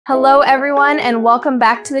Hello everyone and welcome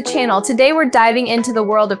back to the channel. Today we're diving into the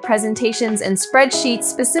world of presentations and spreadsheets,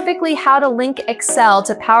 specifically how to link Excel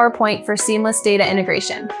to PowerPoint for seamless data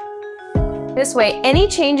integration. This way, any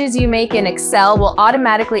changes you make in Excel will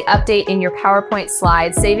automatically update in your PowerPoint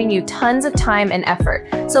slides, saving you tons of time and effort.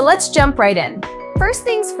 So let's jump right in. First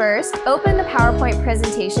things first, open the PowerPoint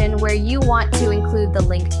presentation where you want to include the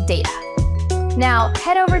linked data. Now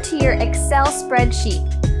head over to your Excel spreadsheet.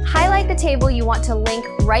 Highlight the table you want to link,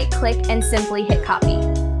 right-click, and simply hit copy.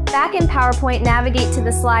 Back in PowerPoint, navigate to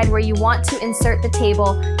the slide where you want to insert the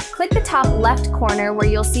table. Click the top left corner where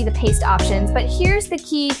you'll see the paste options, but here's the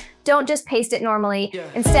key, don't just paste it normally.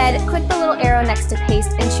 Instead, click the little arrow next to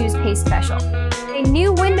paste and choose Paste Special. A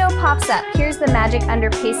new window pops up. Here's the magic under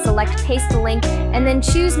Paste, select Paste the link, and then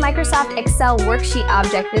choose Microsoft Excel Worksheet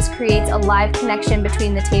Object. This creates a live connection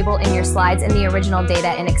between the table in your slides and the original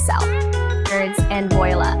data in Excel. And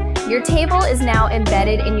voila, your table is now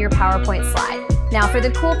embedded in your PowerPoint slide. Now for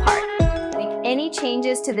the cool part, make any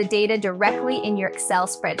changes to the data directly in your Excel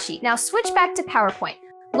spreadsheet. Now switch back to PowerPoint.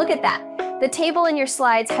 Look at that. The table in your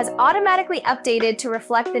slides has automatically updated to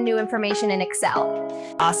reflect the new information in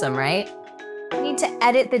Excel. Awesome, right? Need to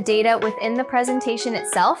edit the data within the presentation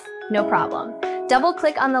itself? No problem.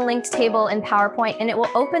 Double-click on the linked table in PowerPoint and it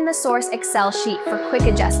will open the source Excel sheet for quick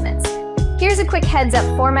adjustments. Here's a quick heads up,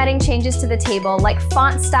 formatting changes to the table like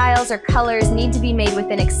font styles or colors need to be made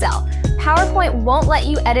within Excel. PowerPoint won't let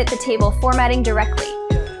you edit the table formatting directly.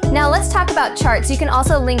 Now let's talk about charts. You can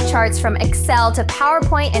also link charts from Excel to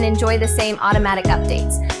PowerPoint and enjoy the same automatic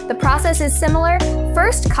updates. The process is similar.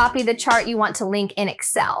 First, copy the chart you want to link in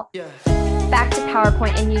Excel. Back to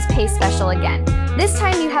PowerPoint and use Paste Special again. This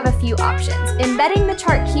time you have a few options. Embedding the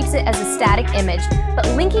chart keeps it as a static image, but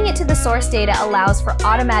linking it to the source data allows for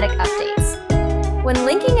automatic updates. When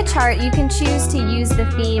linking a chart, you can choose to use the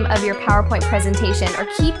theme of your PowerPoint presentation or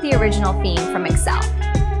keep the original theme from Excel.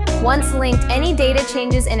 Once linked, any data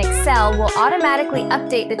changes in Excel will automatically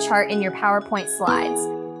update the chart in your PowerPoint slides.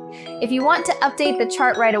 If you want to update the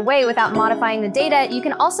chart right away without modifying the data, you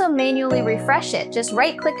can also manually refresh it. Just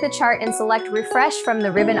right-click the chart and select Refresh from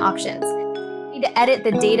the ribbon options. You need to edit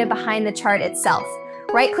the data behind the chart itself.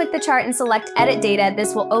 Right-click the chart and select Edit Data.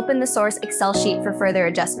 This will open the source Excel sheet for further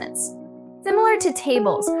adjustments. Similar to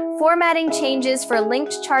tables, formatting changes for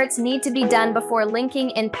linked charts need to be done before linking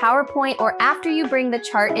in PowerPoint or after you bring the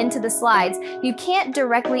chart into the slides. You can't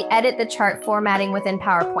directly edit the chart formatting within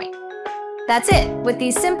PowerPoint. That's it. With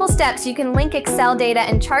these simple steps, you can link Excel data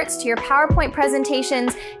and charts to your PowerPoint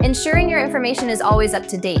presentations, ensuring your information is always up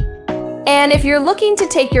to date. And if you're looking to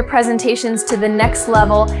take your presentations to the next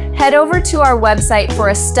level, head over to our website for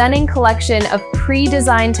a stunning collection of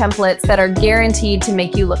pre-designed templates that are guaranteed to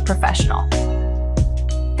make you look professional.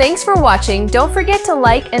 Thanks for watching. Don't forget to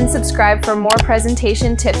like and subscribe for more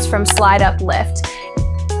presentation tips from SlideUpLift.